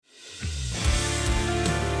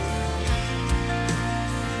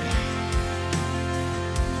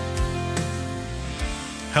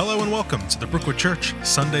Hello and welcome to the Brookwood Church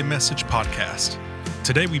Sunday Message Podcast.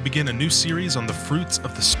 Today we begin a new series on the fruits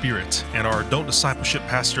of the Spirit, and our adult discipleship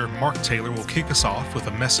pastor, Mark Taylor, will kick us off with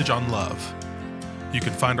a message on love. You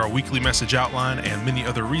can find our weekly message outline and many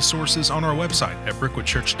other resources on our website at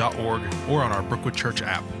brookwoodchurch.org or on our Brookwood Church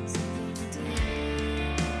app.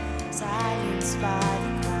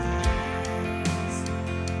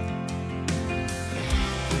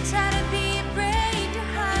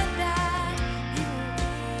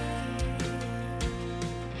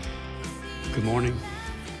 Good morning.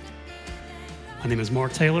 My name is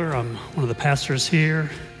Mark Taylor. I'm one of the pastors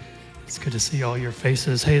here. It's good to see all your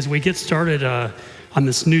faces. Hey, as we get started on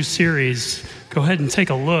this new series, go ahead and take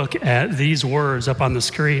a look at these words up on the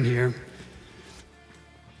screen here.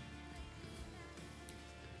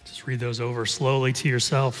 Just read those over slowly to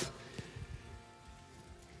yourself.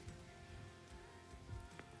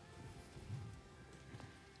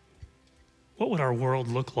 What would our world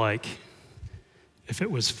look like if it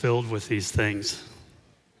was filled with these things?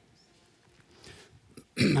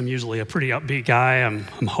 I'm usually a pretty upbeat guy. I'm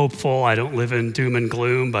hopeful. I don't live in doom and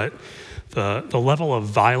gloom, but the level of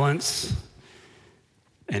violence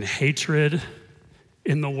and hatred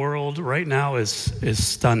in the world right now is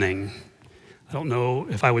stunning. I don't know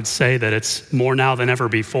if I would say that it's more now than ever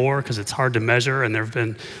before, because it's hard to measure, and there have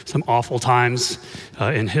been some awful times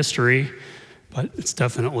in history, but it's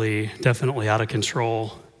definitely out of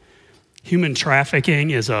control. Human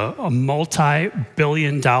trafficking is a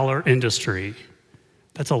multi-billion-dollar industry.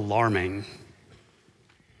 That's alarming.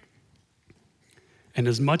 And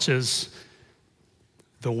as much as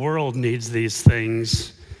the world needs these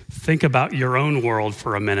things, think about your own world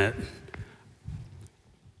for a minute.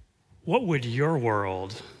 What would your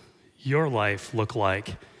world, your life look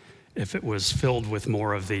like if it was filled with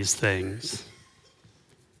more of these things?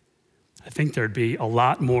 I think there'd be a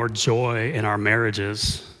lot more joy in our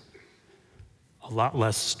marriages, a lot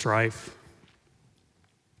less strife.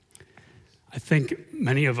 I think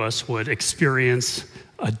many of us would experience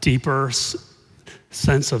a deeper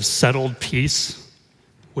sense of settled peace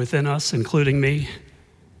within us, including me.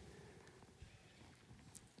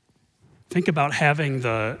 Think about having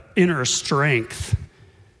the inner strength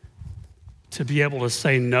to be able to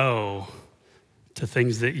say no to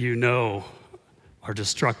things that you know are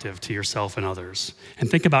destructive to yourself and others. And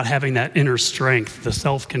think about having that inner strength, the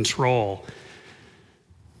self-control,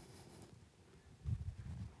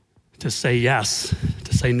 to say yes,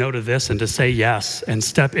 to say no to this and to say yes and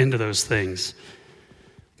step into those things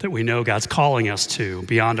that we know God's calling us to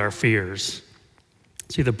beyond our fears.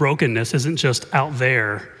 See, the brokenness isn't just out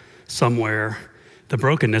there somewhere. The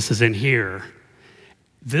brokenness is in here.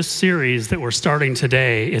 This series that we're starting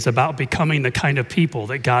today is about becoming the kind of people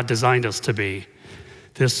that God designed us to be.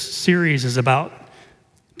 This series is about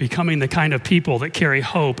becoming the kind of people that carry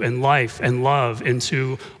hope and life and love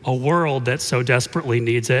into a world that so desperately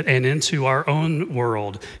needs it, and into our own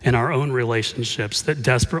world and our own relationships that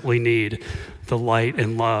desperately need the light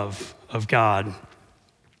and love of God.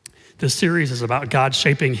 This series is about God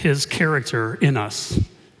shaping his character in us.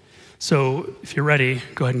 So if you're ready,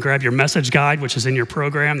 go ahead and grab your message guide, which is in your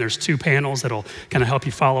program. There's 2 panels that'll kind of help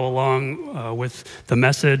you follow along with the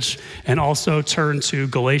message. And also turn to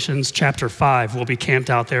Galatians chapter 5. We'll be camped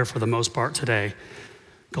out there for the most part today.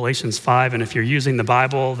 Galatians 5, and if you're using the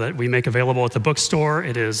Bible that we make available at the bookstore,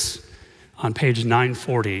 it is on page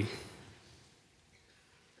 940.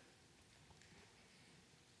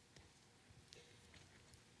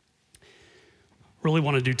 Really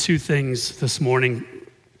want to do 2 things this morning.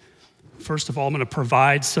 First of all, I'm going to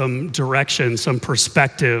provide some direction, some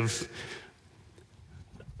perspective,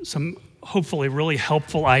 some hopefully really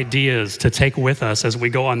helpful ideas to take with us as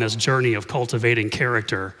we go on this journey of cultivating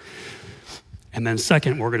character. And then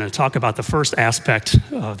second, we're going to talk about the first aspect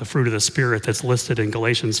of the fruit of the Spirit that's listed in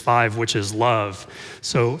Galatians 5, which is love.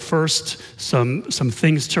 So first, some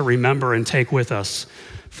things to remember and take with us.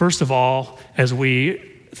 First of all, as we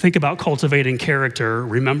think about cultivating character,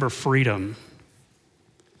 remember freedom.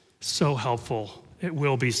 So helpful. It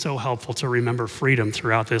will be so helpful to remember freedom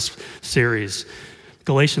throughout this series.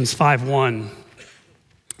 Galatians 5:1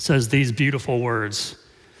 says these beautiful words.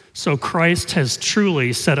 So Christ has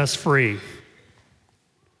truly set us free.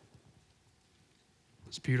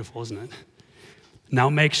 It's beautiful, isn't it?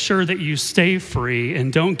 Now make sure that you stay free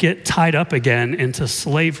and don't get tied up again into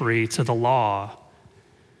slavery to the law.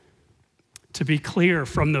 To be clear,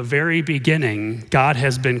 from the very beginning, God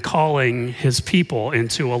has been calling his people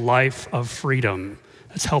into a life of freedom.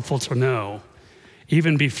 That's helpful to know.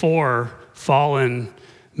 Even before fallen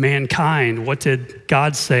mankind, what did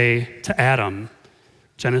God say to Adam?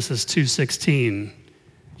 Genesis 2:16,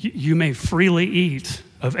 you may freely eat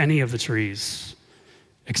of any of the trees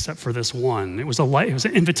except for this one. It was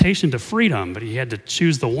an invitation to freedom, but he had to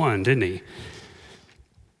choose the one, didn't he?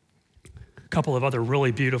 A couple of other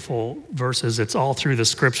really beautiful verses. It's all through the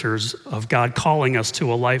scriptures of God calling us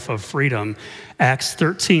to a life of freedom. Acts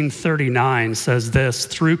 13:39 says this,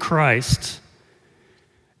 through Christ,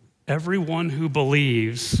 everyone who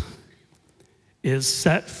believes is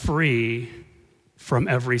set free from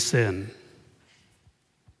every sin.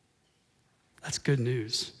 That's good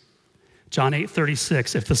news. John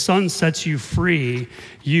 8:36, if the Son sets you free,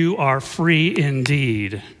 you are free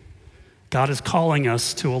indeed. God is calling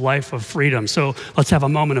us to a life of freedom. So let's have a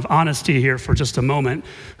moment of honesty here for just a moment.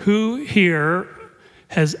 Who here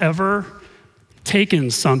has ever taken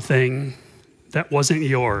something that wasn't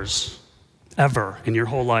yours, ever, in your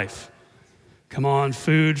whole life? Come on,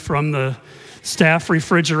 food from the staff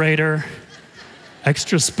refrigerator,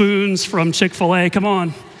 extra spoons from Chick-fil-A, come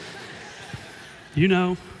on. You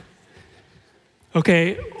know.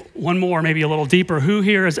 Okay, one more, maybe a little deeper. Who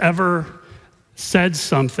here has ever said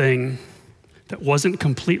something that wasn't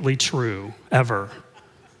completely true, ever?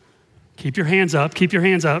 Keep your hands up, keep your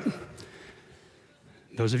hands up.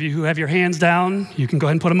 Those of you who have your hands down, you can go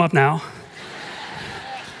ahead and put them up now.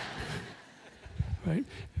 Right?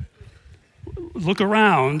 Look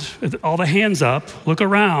around, all the hands up, look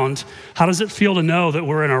around. How does it feel to know that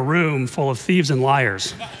we're in a room full of thieves and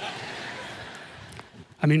liars?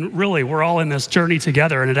 I mean, really, we're all in this journey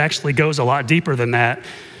together, and it actually goes a lot deeper than that.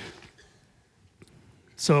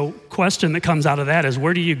 So, question that comes out of that is,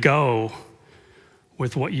 where do you go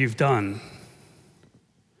with what you've done?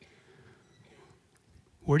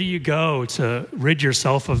 Where do you go to rid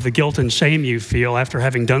yourself of the guilt and shame you feel after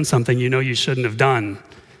having done something you know you shouldn't have done,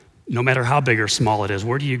 no matter how big or small it is?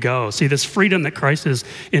 Where do you go? See, this freedom that Christ is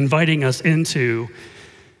inviting us into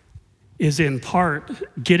is in part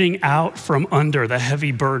getting out from under the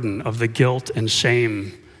heavy burden of the guilt and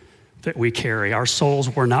shame that we carry. Our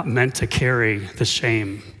souls were not meant to carry the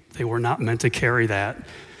shame. They were not meant to carry that.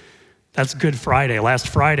 That's Good Friday. Last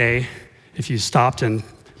Friday, if you stopped and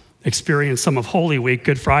experienced some of Holy Week,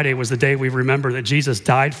 Good Friday was the day we remember that Jesus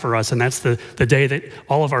died for us, and that's the day that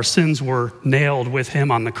all of our sins were nailed with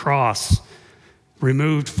him on the cross,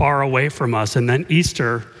 removed far away from us. And then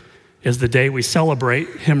Easter is the day we celebrate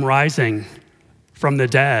him rising from the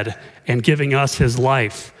dead and giving us his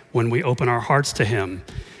life when we open our hearts to him.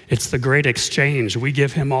 It's the great exchange. We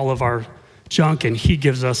give him all of our junk and he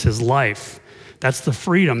gives us his life. That's the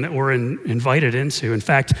freedom that we're invited into. In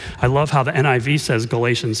fact, I love how the NIV says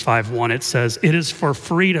Galatians 5:1. It says, it is for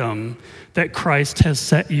freedom that Christ has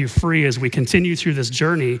set you free. As we continue through this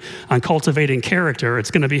journey on cultivating character, it's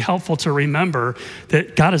going to be helpful to remember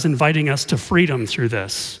that God is inviting us to freedom through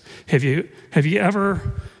this. Has it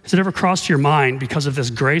ever crossed your mind, because of this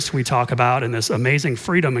grace we talk about and this amazing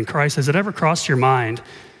freedom in Christ, has it ever crossed your mind,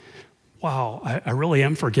 wow, I really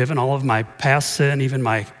am forgiven, all of my past sin, even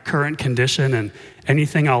my current condition, and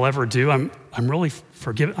anything I'll ever do, I'm really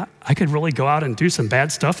forgiven. I could really go out and do some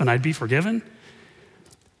bad stuff and I'd be forgiven?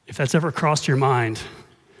 If that's ever crossed your mind,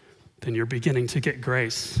 then you're beginning to get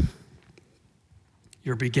grace.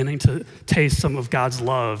 You're beginning to taste some of God's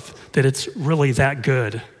love, that it's really that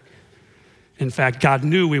good. In fact, God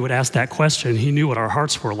knew we would ask that question. He knew what our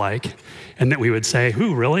hearts were like, and that we would say,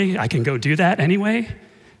 who, really? I can go do that anyway?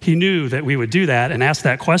 He knew that we would do that and ask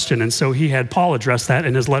that question, and so he had Paul address that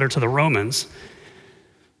in his letter to the Romans.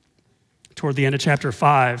 Toward the end of chapter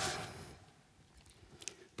 5,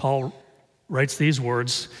 Paul writes these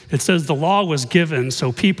words. It says, the law was given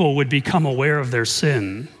so people would become aware of their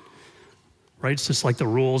sin. Right? It's just like the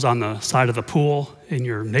rules on the side of the pool in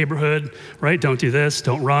your neighborhood, right? Don't do this,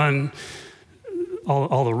 don't run,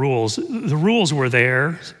 all the rules. The rules were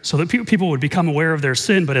there so that people would become aware of their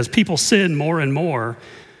sin, but as people sin more and more,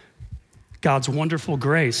 God's wonderful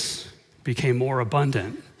grace became more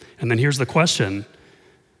abundant. And then here's the question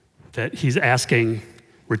that he's asking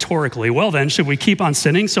rhetorically. Well then, should we keep on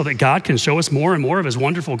sinning so that God can show us more and more of his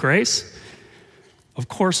wonderful grace? Of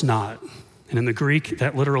course not. And in the Greek,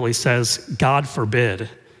 that literally says, God forbid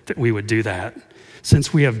that we would do that.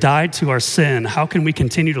 Since we have died to our sin, how can we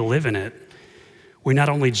continue to live in it? We not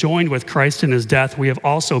only joined with Christ in his death, we have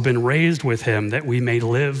also been raised with him that we may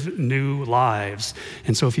live new lives.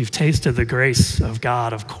 And so if you've tasted the grace of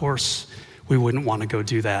God, of course, we wouldn't want to go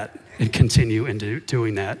do that and continue into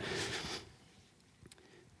doing that.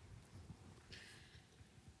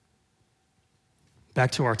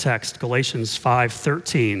 Back to our text, Galatians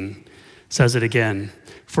 5:13 says it again.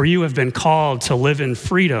 For you have been called to live in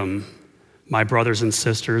freedom, my brothers and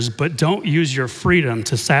sisters, but don't use your freedom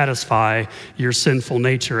to satisfy your sinful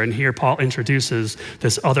nature. And here Paul introduces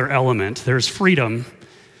this other element. There's freedom,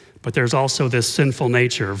 But there's also this sinful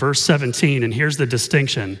nature. Verse 17, and here's the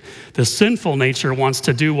distinction. The sinful nature wants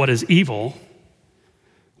to do what is evil,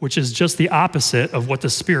 which is just the opposite of what the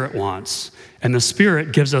Spirit wants. And the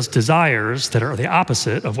Spirit gives us desires that are the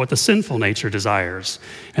opposite of what the sinful nature desires.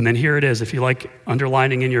 And then here it is. If you like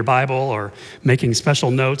underlining in your Bible or making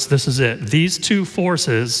special notes, this is it. These two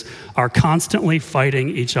forces are constantly fighting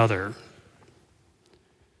each other.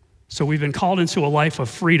 So we've been called into a life of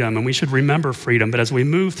freedom, and we should remember freedom. But as we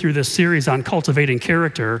move through this series on cultivating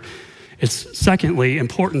character, it's secondly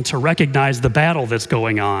important to recognize the battle that's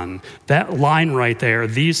going on. That line right there,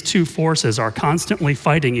 these two forces are constantly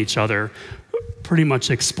fighting each other, pretty much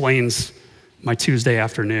explains my Tuesday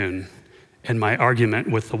afternoon and my argument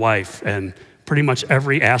with the wife and pretty much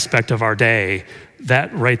every aspect of our day.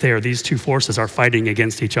 That right there, these two forces are fighting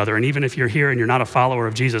against each other. And even if you're here and you're not a follower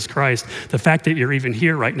of Jesus Christ, the fact that you're even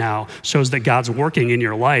here right now shows that God's working in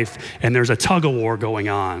your life and there's a tug of war going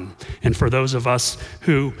on. And for those of us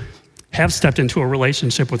who have stepped into a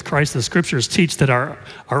relationship with Christ, the scriptures teach that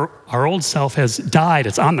our old self has died.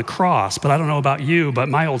 It's on the cross. But I don't know about you, but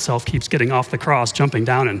my old self keeps getting off the cross, jumping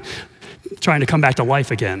down and trying to come back to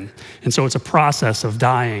life again. And so it's a process of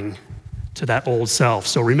dying to that old self.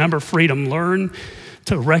 So remember freedom. Learn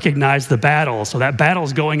to recognize the battle. So that battle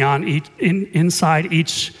is going on inside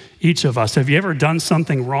each of us. Have you ever done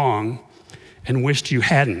something wrong and wished you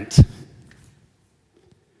hadn't?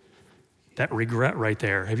 That regret right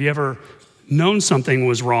there. Have you ever known something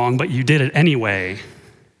was wrong, but you did it anyway?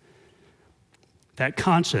 That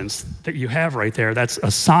conscience that you have right there, that's a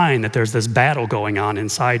sign that there's this battle going on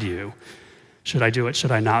inside you. Should I do it?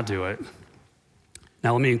 Should I not do it?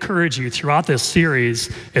 Now, let me encourage you throughout this series,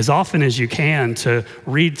 as often as you can, to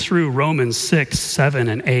read through Romans 6, 7,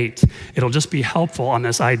 and 8. It'll just be helpful on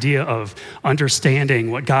this idea of understanding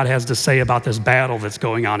what God has to say about this battle that's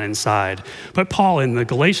going on inside. But Paul, in the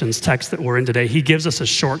Galatians text that we're in today, he gives us a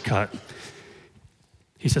shortcut.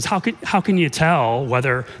 He says, how can you tell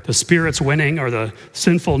whether the Spirit's winning or the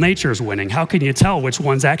sinful nature's winning? How can you tell which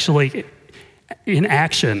one's actually in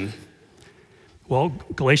action? Well,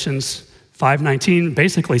 Galatians 5:19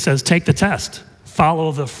 basically says, take the test.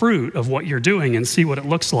 Follow the fruit of what you're doing and see what it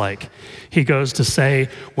looks like. He goes to say,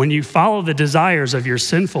 when you follow the desires of your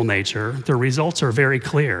sinful nature, the results are very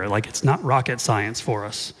clear. Like, it's not rocket science for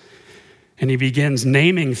us. And he begins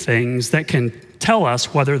naming things that can tell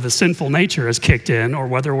us whether the sinful nature has kicked in or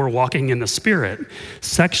whether we're walking in the Spirit.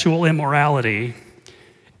 Sexual immorality,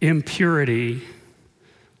 impurity,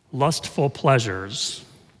 lustful pleasures.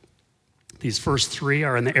 These first three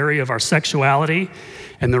are in the area of our sexuality,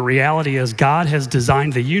 and the reality is God has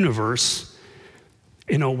designed the universe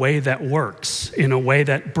in a way that works, in a way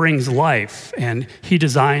that brings life. And he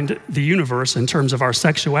designed the universe in terms of our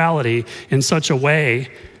sexuality in such a way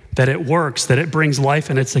that it works, that it brings life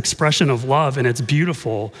and its expression of love, and it's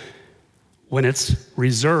beautiful when it's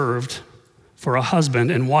reserved for a husband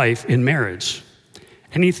and wife in marriage.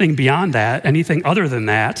 Anything beyond that, anything other than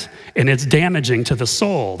that, and it's damaging to the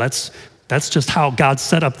soul. That's just how God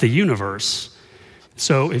set up the universe.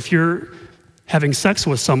 So if you're having sex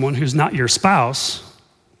with someone who's not your spouse,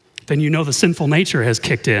 then you know the sinful nature has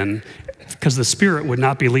kicked in because the Spirit would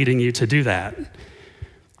not be leading you to do that.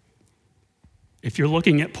 If you're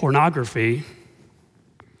looking at pornography,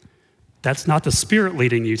 that's not the Spirit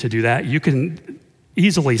leading you to do that. You can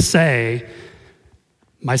easily say,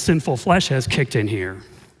 my sinful flesh has kicked in here.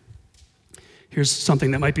 Here's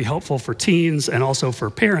something that might be helpful for teens and also for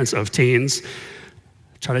parents of teens.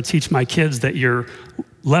 I try to teach my kids that your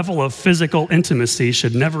level of physical intimacy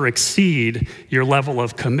should never exceed your level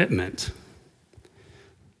of commitment.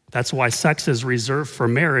 That's why sex is reserved for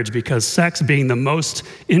marriage, because sex, being the most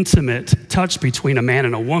intimate touch between a man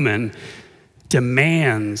and a woman,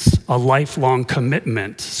 demands a lifelong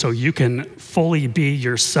commitment so you can fully be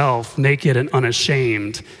yourself, naked and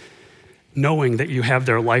unashamed, knowing that you have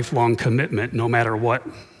their lifelong commitment no matter what.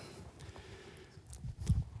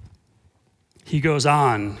 He goes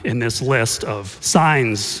on in this list of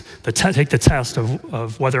signs that take the test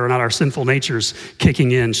of whether or not our sinful nature's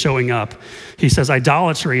kicking in, showing up. He says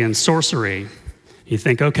idolatry and sorcery. You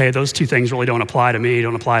think, okay, those two things really don't apply to me,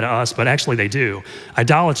 don't apply to us, but actually they do.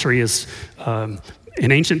 Idolatry is,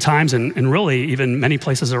 in ancient times and really even many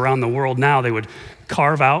places around the world now, they would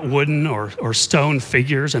carve out wooden or stone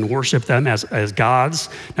figures and worship them as gods.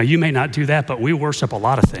 Now, you may not do that, but we worship a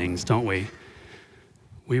lot of things, don't we?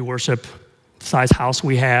 We worship the size house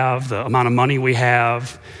we have, the amount of money we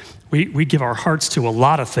have. We give our hearts to a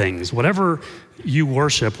lot of things. Whatever you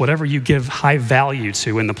worship, whatever you give high value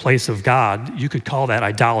to in the place of God, you could call that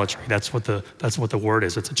idolatry. That's what the word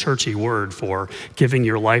is. It's a churchy word for giving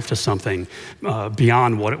your life to something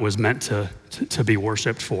beyond what it was meant to be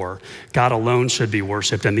worshiped for. God alone should be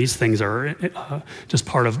worshiped, and these things are just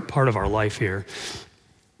part of our life here.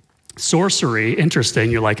 Sorcery,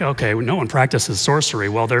 interesting. You're like, okay, no one practices sorcery.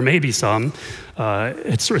 Well, there may be some.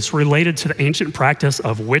 It's related to the ancient practice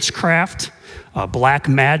of witchcraft, black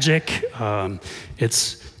magic.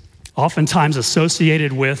 It's oftentimes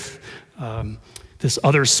associated with this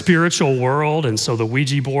other spiritual world, and so the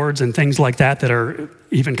Ouija boards and things like that are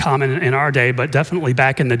even common in our day, but definitely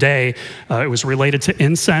back in the day, it was related to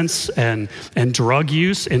incense and drug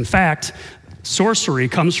use. In fact, sorcery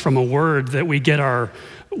comes from a word that we get our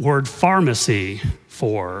word pharmacy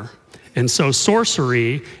for. And so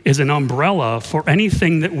sorcery is an umbrella for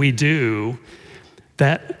anything that we do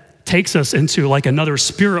that takes us into like another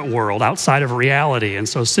spirit world outside of reality. And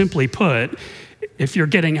so simply put, if you're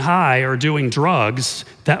getting high or doing drugs,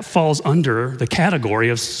 that falls under the category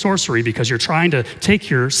of sorcery because you're trying to take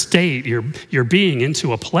your state, your being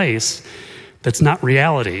into a place that's not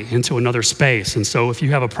reality, into another space. And so if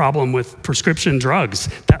you have a problem with prescription drugs,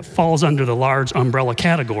 that falls under the large umbrella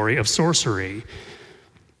category of sorcery.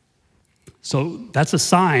 So that's a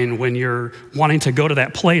sign when you're wanting to go to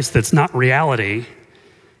that place that's not reality,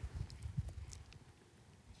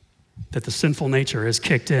 that the sinful nature has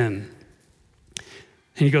kicked in.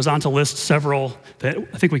 And he goes on to list several that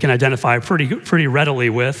I think we can identify pretty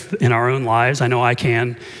readily with in our own lives. I know I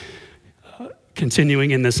can.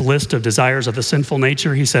 Continuing in this list of desires of the sinful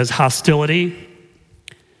nature, he says hostility,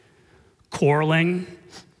 quarreling,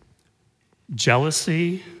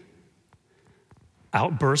 jealousy,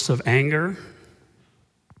 outbursts of anger,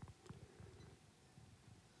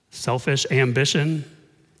 selfish ambition,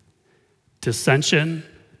 dissension,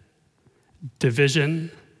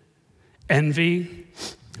 division, envy.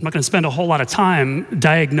 I'm not going to spend a whole lot of time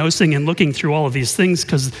diagnosing and looking through all of these things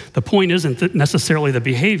because the point isn't necessarily the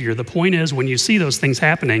behavior. The point is when you see those things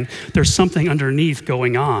happening, there's something underneath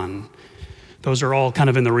going on. Those are all kind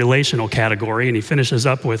of in the relational category, and he finishes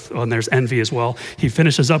up with, and there's envy as well. He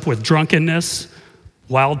finishes up with drunkenness,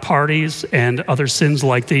 wild parties, and other sins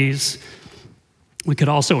like these. We could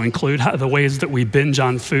also include the ways that we binge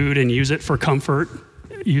on food and use it for comfort,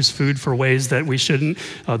 use food for ways that we shouldn't,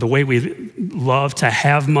 the way we love to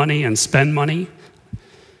have money and spend money.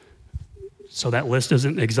 So that list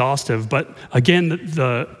isn't exhaustive, but again,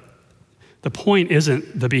 the point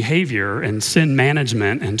isn't the behavior and sin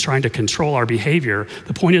management and trying to control our behavior.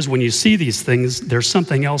 The point is when you see these things, there's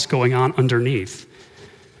something else going on underneath.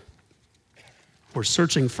 We're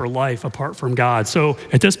searching for life apart from God. So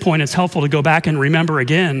at this point, it's helpful to go back and remember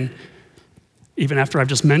again, even after I've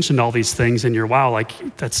just mentioned all these things and you're, wow,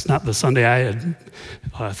 like that's not the Sunday I had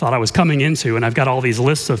thought I was coming into, and I've got all these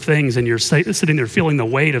lists of things and you're sitting there feeling the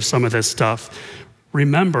weight of some of this stuff.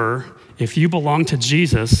 Remember, if you belong to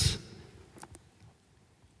Jesus,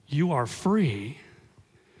 you are free.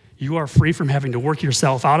 You are free from having to work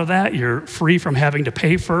yourself out of that. You're free from having to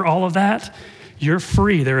pay for all of that. You're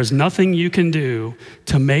free. There is nothing you can do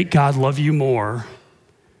to make God love you more.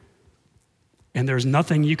 And there's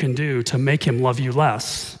nothing you can do to make him love you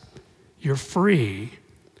less. You're free.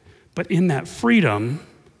 But in that freedom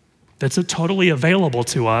that's totally available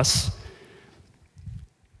to us,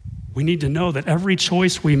 we need to know that every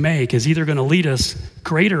choice we make is either going to lead us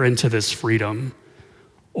greater into this freedom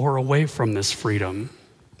or away from this freedom.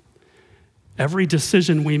 Every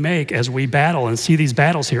decision we make as we battle and see these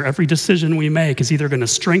battles here, every decision we make is either going to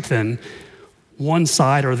strengthen one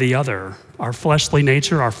side or the other, our fleshly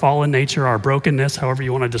nature, our fallen nature, our brokenness, however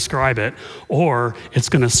you want to describe it, or it's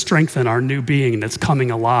going to strengthen our new being that's coming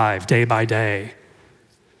alive day by day.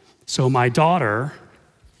 So my daughter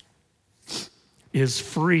is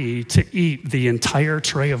free to eat the entire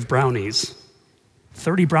tray of brownies,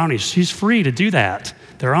 30 brownies. She's free to do that.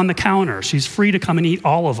 They're on the counter. She's free to come and eat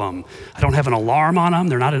all of them. I don't have an alarm on them.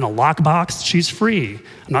 They're not in a lockbox. She's free.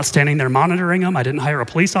 I'm not standing there monitoring them. I didn't hire a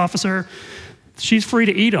police officer. She's free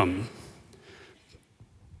to eat them.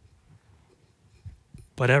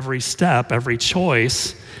 But every step, every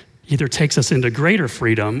choice either takes us into greater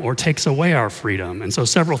freedom or takes away our freedom. And so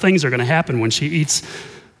several things are going to happen when she eats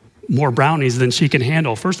more brownies than she can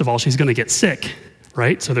handle. First of all, she's going to get sick,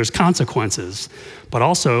 right? So there's consequences. But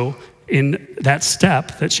also in that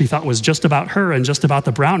step that she thought was just about her and just about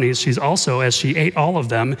the brownies, she's also, as she ate all of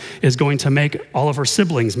them, is going to make all of her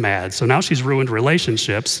siblings mad. So now she's ruined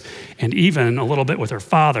relationships and even a little bit with her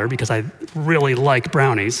father because I really like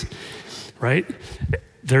brownies, right?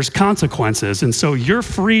 There's consequences. And so you're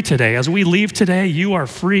free today. As we leave today, you are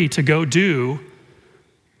free to go do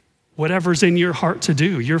Whatever's in your heart to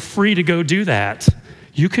do, you're free to go do that.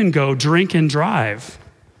 You can go drink and drive.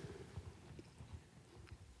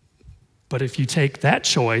 But if you take that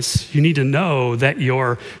choice, you need to know that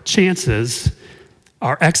your chances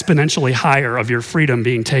are exponentially higher of your freedom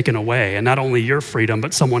being taken away. And not only your freedom,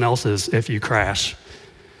 but someone else's if you crash.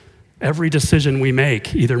 Every decision we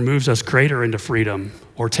make either moves us greater into freedom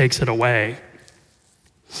or takes it away.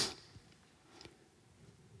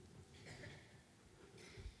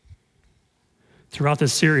 Throughout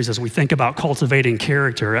this series, as we think about cultivating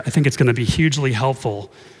character, I think it's going to be hugely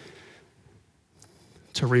helpful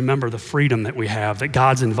to remember the freedom that we have, that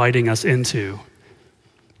God's inviting us into,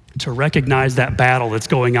 to recognize that battle that's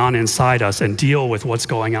going on inside us and deal with what's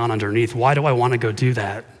going on underneath. Why do I want to go do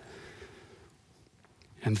that?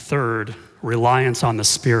 And third, reliance on the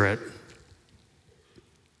Spirit.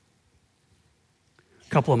 A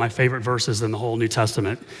couple of my favorite verses in the whole New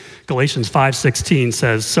Testament. Galatians 5:16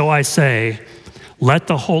 says, "So I say, let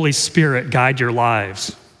the Holy Spirit guide your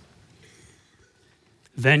lives.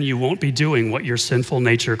 Then you won't be doing what your sinful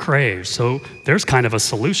nature craves." So there's kind of a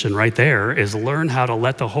solution right there, is learn how to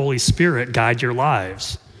let the Holy Spirit guide your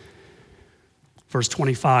lives. Verse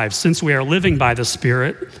 25, "Since we are living by the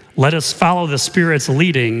Spirit, let us follow the Spirit's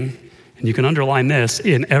leading," and you can underline this,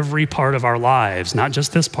 "in every part of our lives," not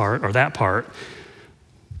just this part or that part.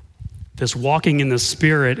 This walking in the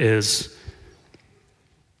Spirit is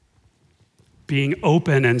being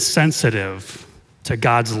open and sensitive to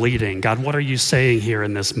God's leading. God, what are you saying here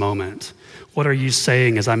in this moment? What are you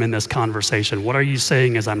saying as I'm in this conversation? What are you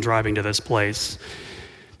saying as I'm driving to this place?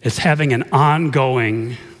 It's having an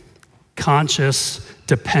ongoing, conscious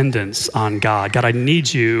dependence on God. God, I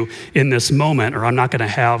need you in this moment, or I'm not going to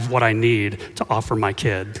have what I need to offer my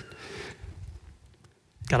kid.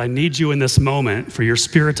 God, I need you in this moment for your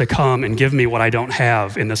Spirit to come and give me what I don't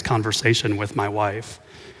have in this conversation with my wife.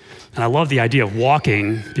 And I love the idea of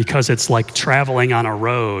walking because it's like traveling on a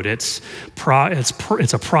road. It's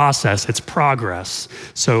a process, it's progress.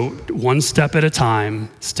 So one step at a time,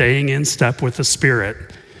 staying in step with the Spirit,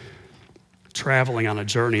 traveling on a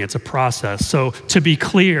journey, it's a process. So to be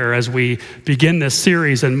clear, as we begin this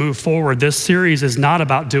series and move forward, this series is not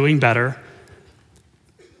about doing better.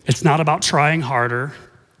 It's not about trying harder.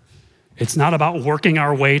 It's not about working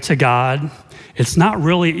our way to God. It's not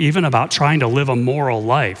really even about trying to live a moral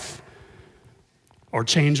life or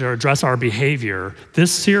change or address our behavior.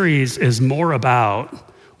 This series is more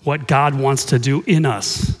about what God wants to do in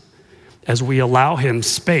us as we allow him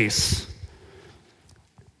space,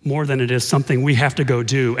 more than it is something we have to go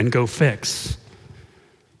do and go fix.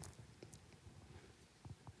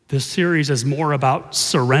 This series is more about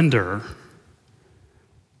surrender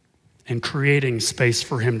and creating space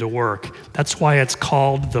for him to work. That's why it's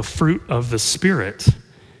called the fruit of the Spirit.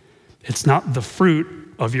 It's not the fruit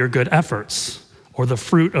of your good efforts or the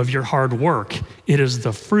fruit of your hard work. It is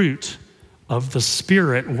the fruit of the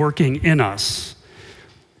Spirit working in us.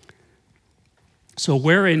 So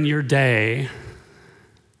where in your day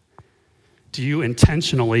do you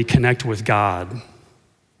intentionally connect with God?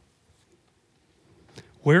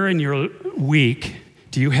 Where in your week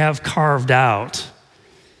do you have carved out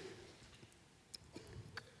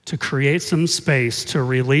to create some space to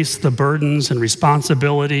release the burdens and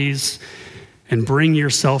responsibilities and bring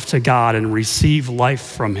yourself to God and receive life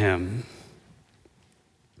from him?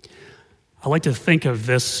 I like to think of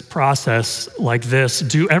this process like this: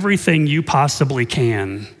 do everything you possibly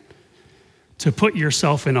can to put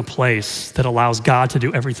yourself in a place that allows God to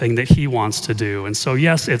do everything that he wants to do. And so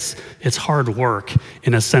yes, it's hard work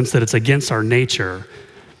in a sense that it's against our nature,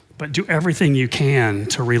 but do everything you can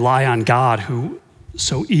to rely on God, who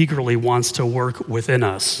so eagerly wants to work within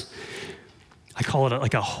us. I call it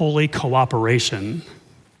like a holy cooperation.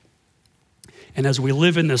 And as we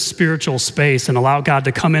live in this spiritual space and allow God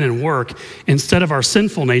to come in and work, instead of our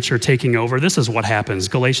sinful nature taking over, this is what happens.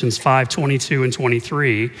 Galatians 5:22 and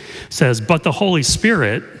 23 says, "But the Holy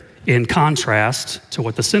Spirit, in contrast to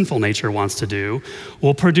what the sinful nature wants to do,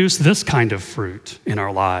 will produce this kind of fruit in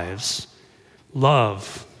our lives: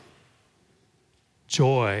 love,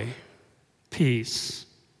 joy, peace,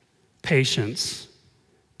 patience,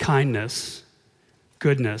 kindness,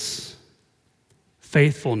 goodness,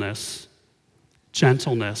 faithfulness,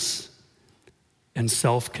 gentleness, and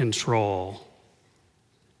self-control.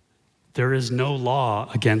 There is no law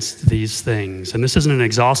against these things." And this isn't an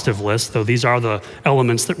exhaustive list, though these are the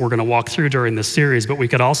elements that we're going to walk through during this series, but we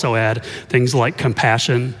could also add things like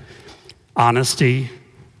compassion, honesty,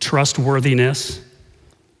 trustworthiness,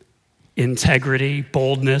 integrity,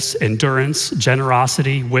 boldness, endurance,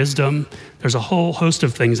 generosity, wisdom. There's a whole host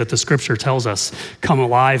of things that the scripture tells us come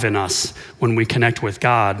alive in us when we connect with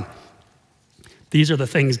God. These are the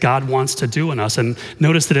things God wants to do in us. And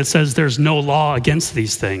notice that it says there's no law against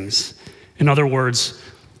these things. In other words,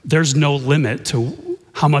 there's no limit to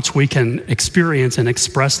how much we can experience and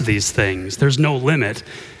express these things. There's no limit.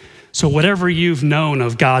 So whatever you've known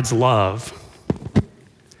of God's love,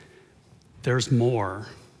 there's more.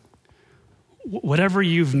 Whatever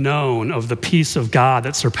you've known of the peace of God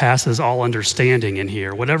that surpasses all understanding in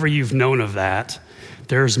here, whatever you've known of that,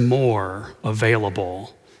 there's more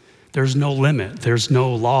available. There's no limit. There's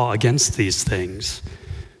no law against these things.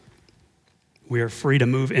 We are free to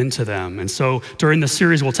move into them. And so during the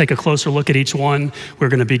series, we'll take a closer look at each one. We're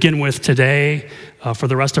going to begin with today, for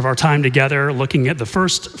the rest of our time together, looking at the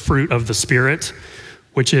first fruit of the Spirit,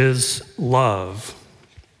 which is love.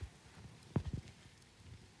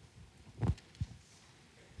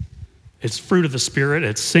 It's fruit of the Spirit.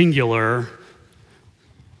 It's singular.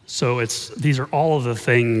 So these are all of the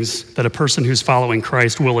things that a person who's following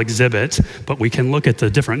Christ will exhibit, but we can look at the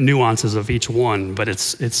different nuances of each one, but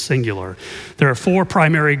it's singular. There are 4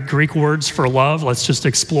 primary Greek words for love. Let's just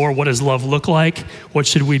explore, what does love look like? What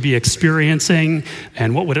should we be experiencing?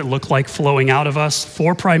 And what would it look like flowing out of us?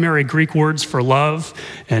 4 primary Greek words for love,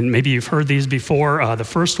 and maybe you've heard these before. The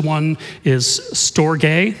first one is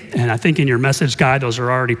storge, and I think in your message guide, those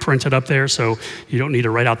are already printed up there, so you don't need to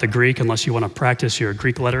write out the Greek unless you want to practice your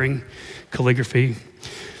Greek lettering. Calligraphy.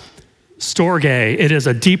 Storge, it is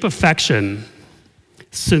a deep affection,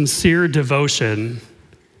 sincere devotion.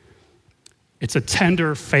 It's a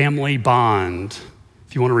tender family bond.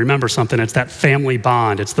 If you want to remember something, it's that family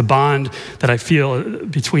bond. It's the bond that I feel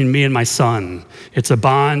between me and my son. It's a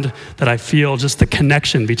bond that I feel, just the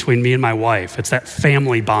connection between me and my wife. It's that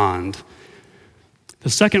family bond. The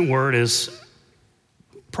second word is,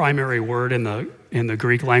 primary word in the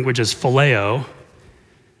Greek language is phileo,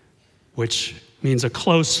 which means a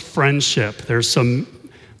close friendship. There's some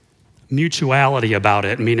mutuality about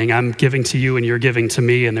it, meaning I'm giving to you and you're giving to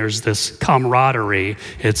me, and there's this camaraderie.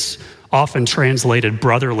 It's often translated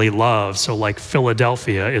brotherly love. So like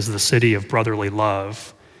Philadelphia is the city of brotherly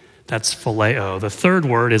love. That's phileo. The third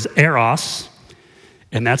word is eros,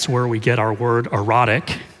 and that's where we get our word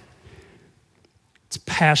erotic. It's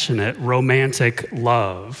passionate, romantic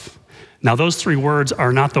love. Now, those 3 words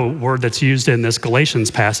are not the word that's used in this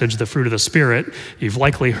Galatians passage, the fruit of the Spirit. You've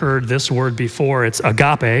likely heard this word before. It's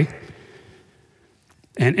agape.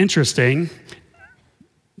 And interesting,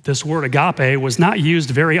 this word agape was not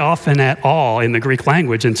used very often at all in the Greek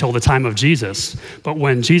language until the time of Jesus. But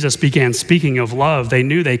when Jesus began speaking of love, they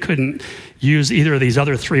knew they couldn't use either of these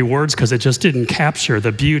other 3 words because it just didn't capture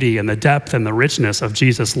the beauty and the depth and the richness of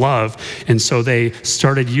Jesus' love. And so they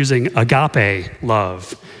started using agape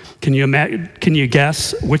love. Can you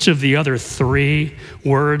guess which of the other 3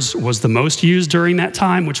 words was the most used during that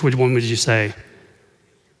time? Which one would you say?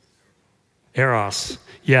 Eros.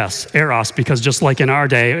 Yes, eros, because just like in our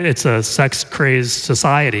day, it's a sex-crazed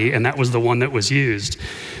society, and that was the one that was used.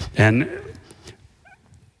 And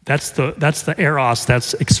that's the eros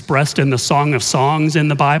that's expressed in the Song of Songs in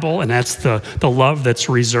the Bible, and that's the love that's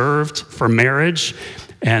reserved for marriage.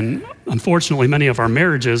 And unfortunately, many of our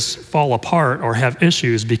marriages fall apart or have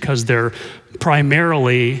issues because they're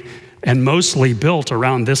primarily and mostly built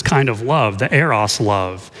around this kind of love, the eros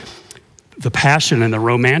love, the passion and the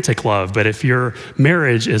romantic love. But if your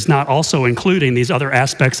marriage is not also including these other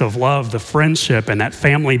aspects of love, the friendship and that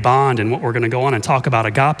family bond and what we're going to go on and talk about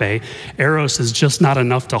agape, eros is just not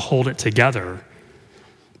enough to hold it together.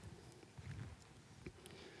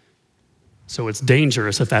 So it's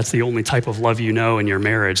dangerous if that's the only type of love you know in your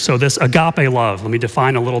marriage. So this agape love, let me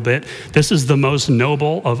define a little bit. This is the most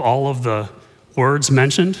noble of all of the words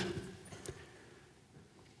mentioned.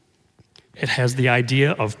 It has the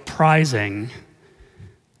idea of prizing,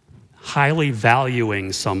 highly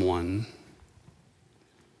valuing someone.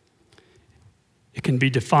 It can be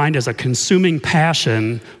defined as a consuming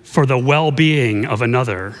passion for the well-being of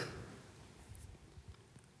another.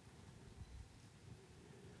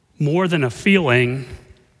 More than a feeling,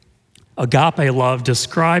 agape love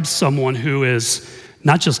describes someone who is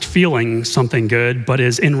not just feeling something good, but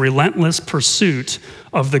is in relentless pursuit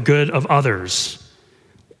of the good of others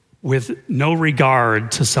with no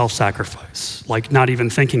regard to self-sacrifice, like not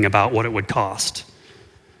even thinking about what it would cost.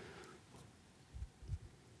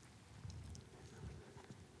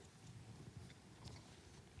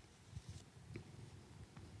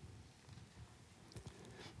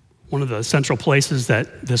 One of the central places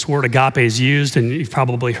that this word agape is used, and you've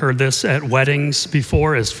probably heard this at weddings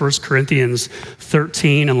before, is 1 Corinthians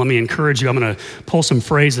 13. And let me encourage you, I'm going to pull some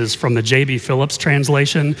phrases from the J.B. Phillips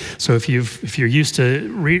translation. So if you're used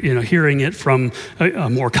to hearing it from a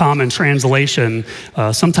more common translation,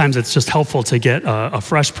 sometimes it's just helpful to get a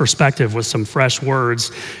fresh perspective with some fresh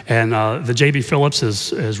words. And the J.B. Phillips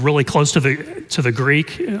is really close to the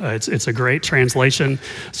Greek. It's a great translation.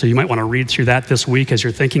 So you might want to read through that this week as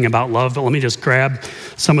you're thinking about love, but let me just grab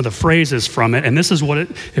some of the phrases from it. And this is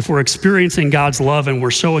if we're experiencing God's love and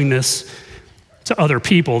we're showing this to other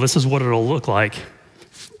people, this is what it'll look like.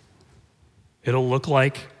 It'll look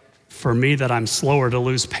like for me that I'm slower to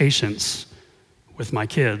lose patience with my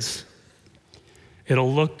kids.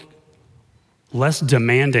 It'll look less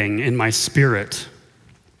demanding in my spirit.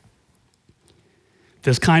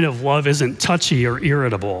 This kind of love isn't touchy or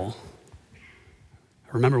irritable.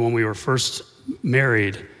 I remember when we were first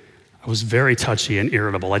married, I was very touchy and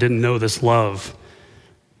irritable. I didn't know this love.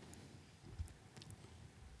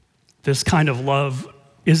 This kind of love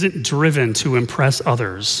isn't driven to impress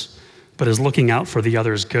others, but is looking out for the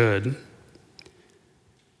other's good.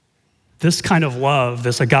 This kind of love,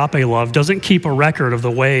 this agape love, doesn't keep a record of the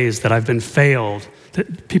ways that I've been failed,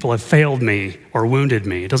 that people have failed me or wounded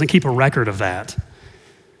me. It doesn't keep a record of that.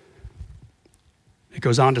 It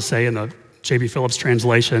goes on to say in the J.B. Phillips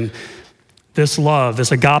translation, this love,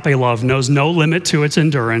 this agape love, knows no limit to its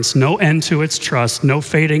endurance, no end to its trust, no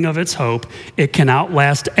fading of its hope. It can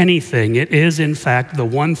outlast anything. It is, in fact, the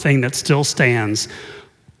one thing that still stands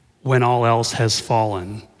when all else has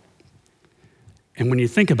fallen. And when you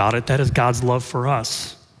think about it, that is God's love for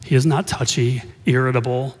us. He is not touchy,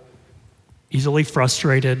 irritable, easily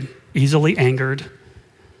frustrated, easily angered.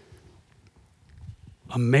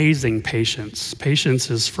 Amazing patience.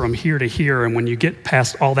 Patience is from here to here, and when you get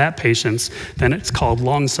past all that patience, then it's called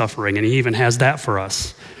long suffering, and he even has that for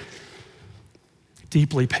us.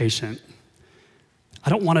 Deeply patient. I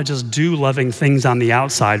don't want to just do loving things on the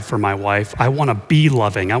outside for my wife. I want to be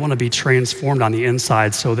loving. I want to be transformed on the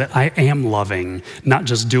inside so that I am loving, not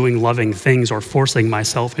just doing loving things or forcing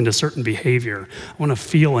myself into certain behavior. I want to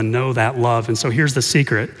feel and know that love. And so here's the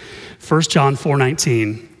secret. 1 John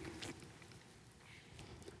 4:19.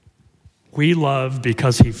 We love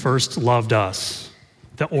because he first loved us.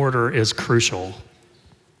 The order is crucial.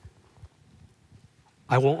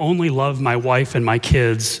 I will only love my wife and my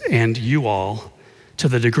kids and you all to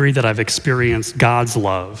the degree that I've experienced God's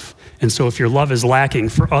love. And so if your love is lacking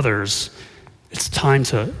for others, it's time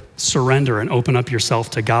to surrender and open up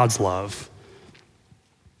yourself to God's love.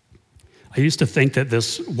 I used to think that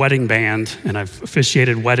this wedding band, and I've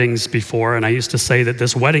officiated weddings before, and I used to say that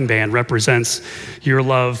this wedding band represents your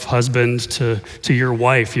love, husband, to your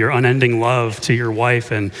wife, your unending love to your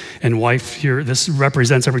wife, and wife, this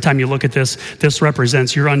represents, every time you look at this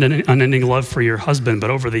represents your unending love for your husband. But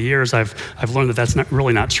over the years, I've learned that that's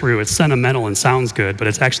really not true. It's sentimental and sounds good, but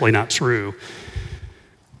it's actually not true.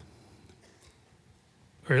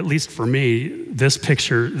 Or at least for me, this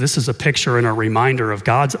is a picture and a reminder of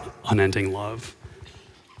God's unending love.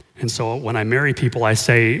 And so when I marry people, I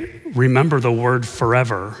say, remember the word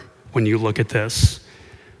forever when you look at this,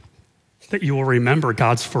 that you will remember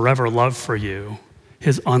God's forever love for you,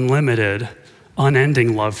 his unlimited,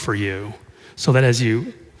 unending love for you, so that as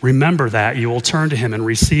you remember that, you will turn to him and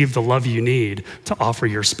receive the love you need to offer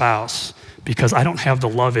your spouse, because I don't have the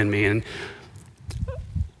love in me. And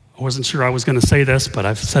I wasn't sure I was going to say this, but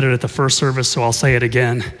I've said it at the first service, so I'll say it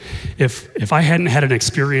again. If I hadn't had an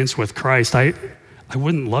experience with Christ, I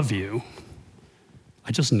wouldn't love you.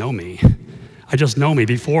 I just know me.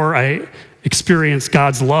 Before I experienced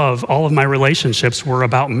God's love, all of my relationships were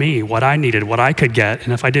about me, what I needed, what I could get,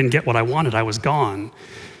 and if I didn't get what I wanted, I was gone.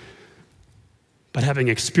 But having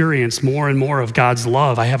experienced more and more of God's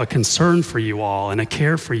love, I have a concern for you all and a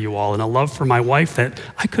care for you all and a love for my wife that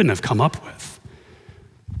I couldn't have come up with.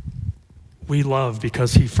 We love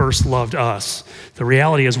because he first loved us. The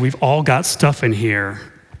reality is we've all got stuff in here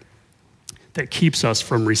that keeps us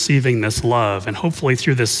from receiving this love. And hopefully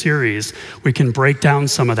through this series, we can break down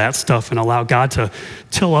some of that stuff and allow God to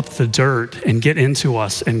till up the dirt and get into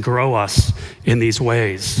us and grow us in these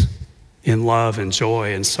ways, in love and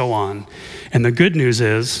joy and so on. And the good news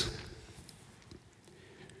is,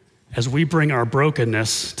 as we bring our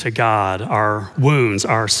brokenness to God, our wounds,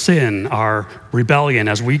 our sin, our rebellion,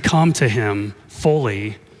 as we come to him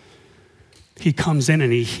fully, he comes in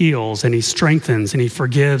and he heals and he strengthens and he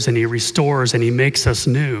forgives and he restores and he makes us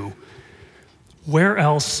new. Where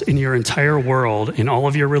else in your entire world, in all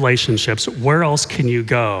of your relationships, where else can you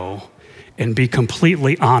go and be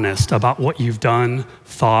completely honest about what you've done,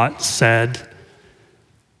 thought, said,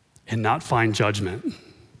 and not find judgment?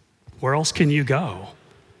 Where else can you go?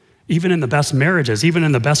 Even in the best marriages, even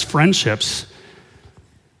in the best friendships,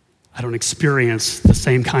 I don't experience the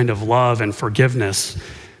same kind of love and forgiveness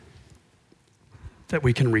that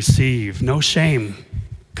we can receive. No shame,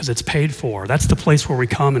 because it's paid for. That's the place where we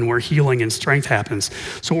come and where healing and strength happens.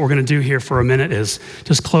 So what we're going to do here for a minute is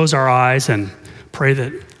just close our eyes and pray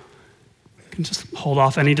that we can just hold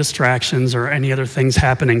off any distractions or any other things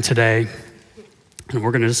happening today. And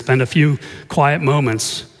we're going to spend a few quiet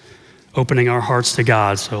moments opening our hearts to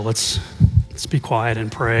God. So let's be quiet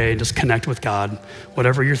and pray and just connect with God.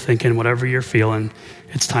 Whatever you're thinking, whatever you're feeling,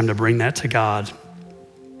 it's time to bring that to God.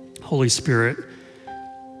 Holy Spirit,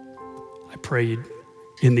 I pray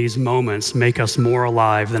in these moments, make us more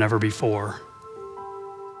alive than ever before.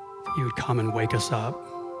 You would come and wake us up.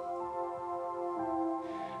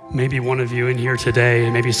 Maybe one of you in here today,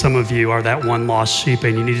 maybe some of you are that one lost sheep,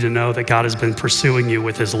 and you need to know that God has been pursuing you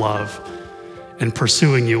with his love, and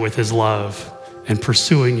pursuing you with his love, and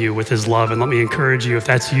pursuing you with his love. And let me encourage you, if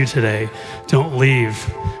that's you today, don't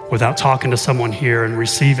leave without talking to someone here and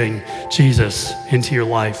receiving Jesus into your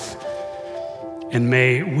life. And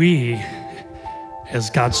may we, as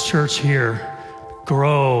God's church here,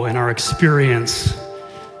 grow in our experience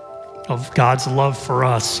of God's love for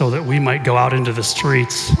us so that we might go out into the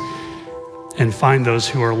streets and find those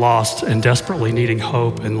who are lost and desperately needing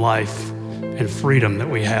hope and life and freedom that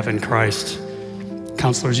we have in Christ.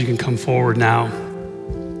 Counselors, you can come forward now.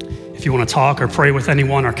 If you want to talk or pray with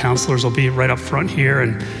anyone, our counselors will be right up front here,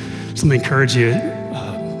 and just let me encourage you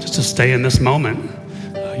just to stay in this moment.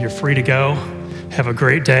 You're free to go. Have a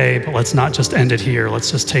great day, but let's not just end it here.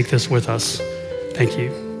 Let's just take this with us. Thank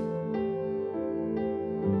you.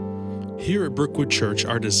 Here at Brookwood Church,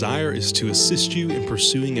 our desire is to assist you in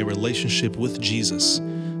pursuing a relationship with Jesus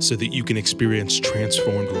so that you can experience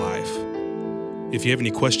transformed life. If you have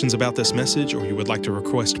any questions about this message or you would like to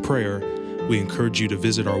request prayer, we encourage you to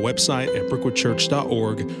visit our website at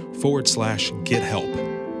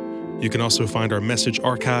brookwoodchurch.org/gethelp. You can also find our message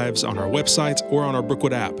archives on our website or on our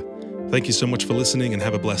Brookwood app. Thank you so much for listening, and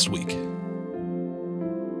have a blessed week.